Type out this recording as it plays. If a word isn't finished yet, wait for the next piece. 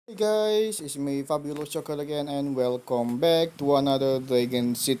guys, it's me Fabulous Chocolate again and welcome back to another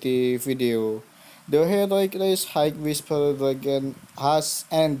Dragon City video. The heroic race Hike Whisperer Dragon has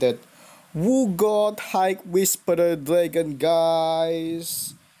ended. Who got Hike Whisperer Dragon,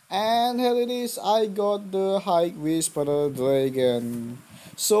 guys? And here it is, I got the Hike Whisperer Dragon.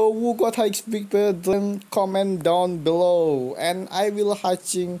 So who got Hike Whisperer Dragon, comment down below and I will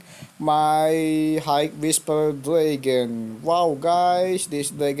hatching my Hike Whisperer Dragon. Wow guys,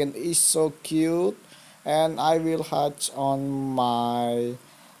 this dragon is so cute and I will hatch on my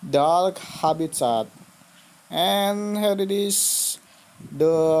dark habitat. And here it is,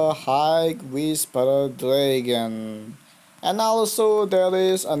 the Hike Whisperer Dragon. And also there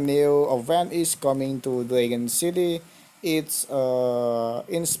is a new event is coming to Dragon City. It's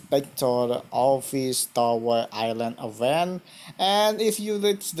Inspector Office Tower Island event, and if you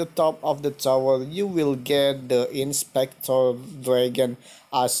reach the top of the tower you will get the Inspector Dragon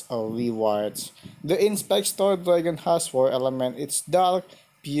as a reward. The Inspector Dragon has 4 elements. It's dark,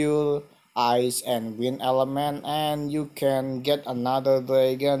 pure, ice and wind element, and you can get another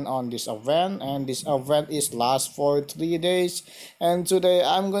dragon on this event, and this event is last for 3 days. And today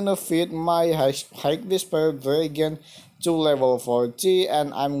I'm gonna feed my Hike Whisperer Dragon to level 40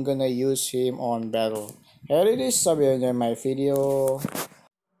 and I'm gonna use him on battle. Here it is, sabi nyo my video.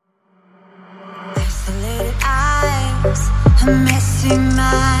 Isolated eyes, a missing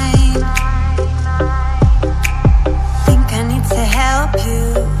mind. Think I need to help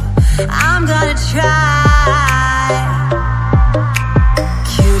you, I'm gonna try.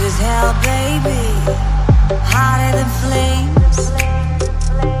 Cute as hell, baby, hotter than flames.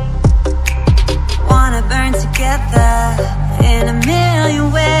 Wanna burn together in a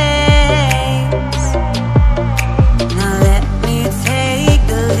million ways. Now let me take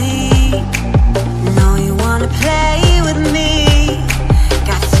the lead. Know you wanna play with me.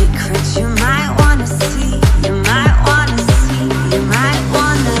 Got secrets you might wanna see. You might wanna see. You might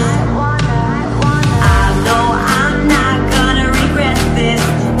wanna. I know I'm not gonna regret this.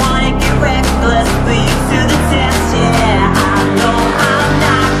 Wanna get reckless, put you to the test, yeah. I know I'm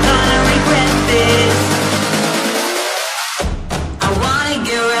not gonna regret this. I wanna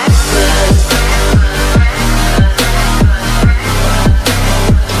get reckless.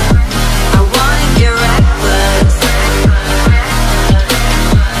 I wanna get reckless.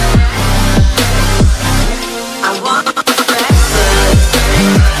 I wanna get reckless.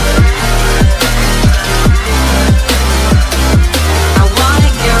 I wanna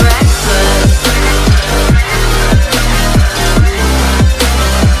get reckless.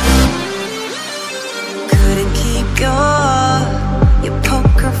 Couldn't keep your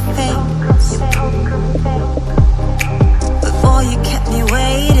poker face. Before you kept me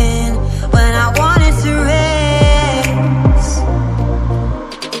waiting when I wanted to race.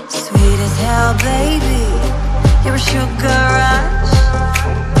 Sweet as hell, baby, you're a sugar rush.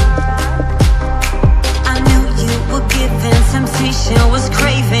 I knew you were given temptation, was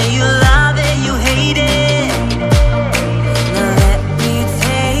craving. You love it, you hate it. Now let me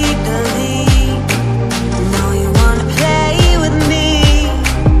take the lead. Know you wanna play with me.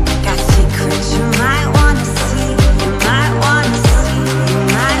 Got secrets you might wanna see. You might wanna see. You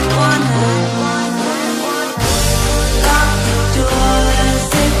might wanna. Lock the door,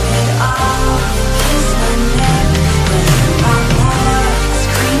 zip it off. Kiss my neck when you want more.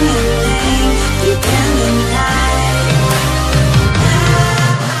 Scream your name deep in the night.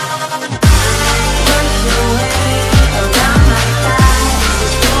 Work your way around my thighs.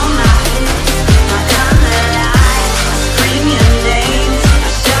 Explore my hips, my color lights. Scream your name, I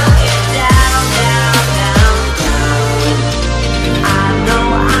shut it down, down, down, down. I know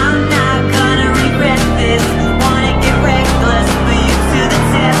I'm not gonna regret this. Wanna get reckless, put you to the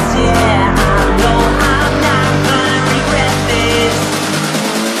test, yeah. I know I'm not gonna regret this.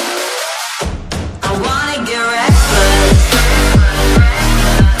 I wanna get reckless.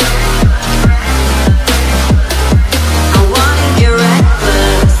 I wanna get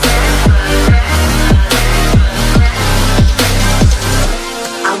reckless.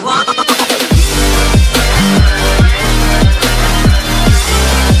 I want.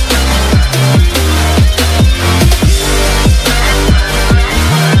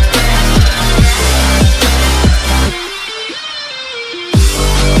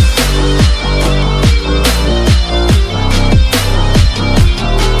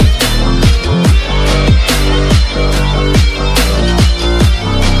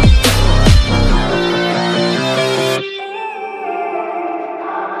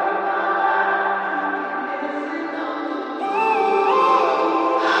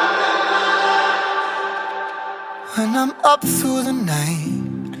 When I'm up through the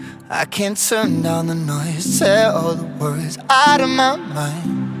night, I can't turn down the noise, tear all the words out of my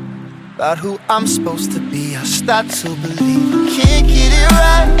mind about who I'm supposed to be. I start to believe I can't get it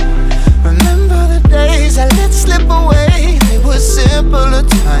right. Remember the days I let slip away, they were simpler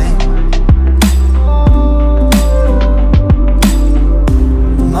times.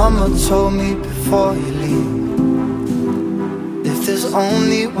 Mama told me before you leave, if there's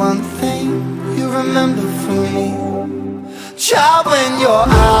only one thing you remember from me, child, when you're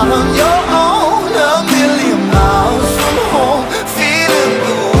out on your own, a million miles from home, feeling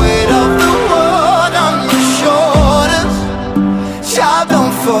the weight of the world on your shoulders, child,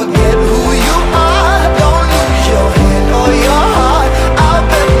 don't forget who you are, don't lose your head or your heart. I'll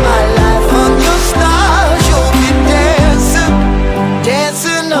bet my life on your stars, you'll be dancing,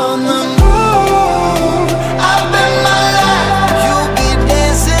 dancing on the moon. I'll bet my life you'll be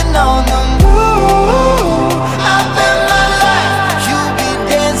dancing on the moon. I'll bet my life you'll be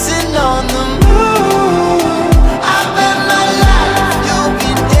dancing on the moon. I'll bet my life you'll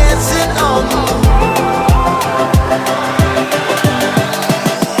be dancing on the moon.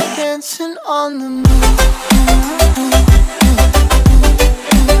 Dancing on the moon.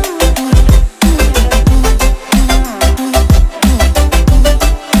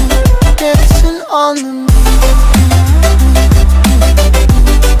 Dancing on the moon.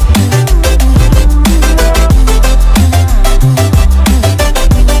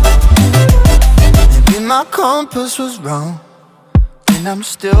 Maybe my compass was wrong, and I'm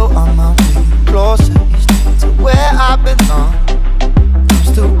still on my way closer each day to where I belong. I'm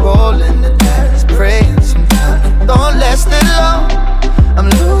still rolling the dice, praying sometimes it don't last that long. I'm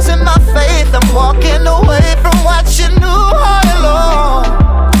losing my faith, I'm walking away from what you knew all along.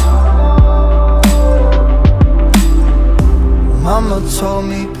 Mama told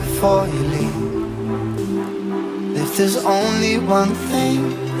me before you leave, if there's only one thing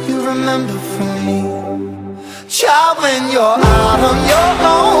you remember from me, child, when you're out on your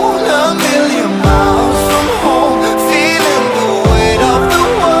own, a million miles from home, feeling the weight of the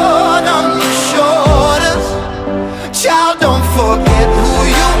world on your shoulders, child, don't forget who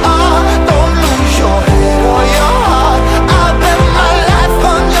you are, don't lose your head or your heart. I'll bet my life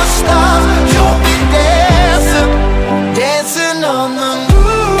on your stars, you'll be dancing, dancing on the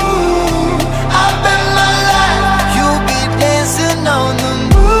moon. I'll bet my life you'll be dancing on the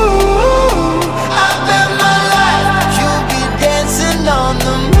moon. I'll bet my life you'll be dancing on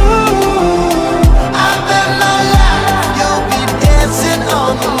the moon. I'll bet my life you'll be dancing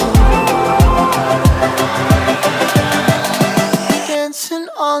on the moon. Dancing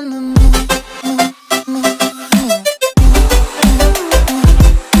on the moon.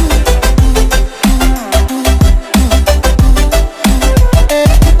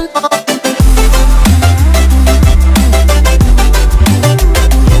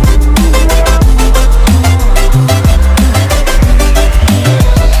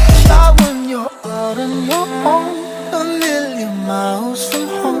 Child, when you're out on your own, a million miles from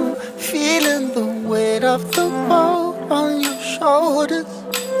home, feeling the weight of the world on your shoulders,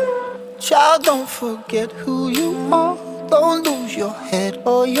 child, don't forget who you are, don't lose your head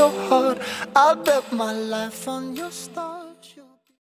or your heart. I'll bet my life on your stars.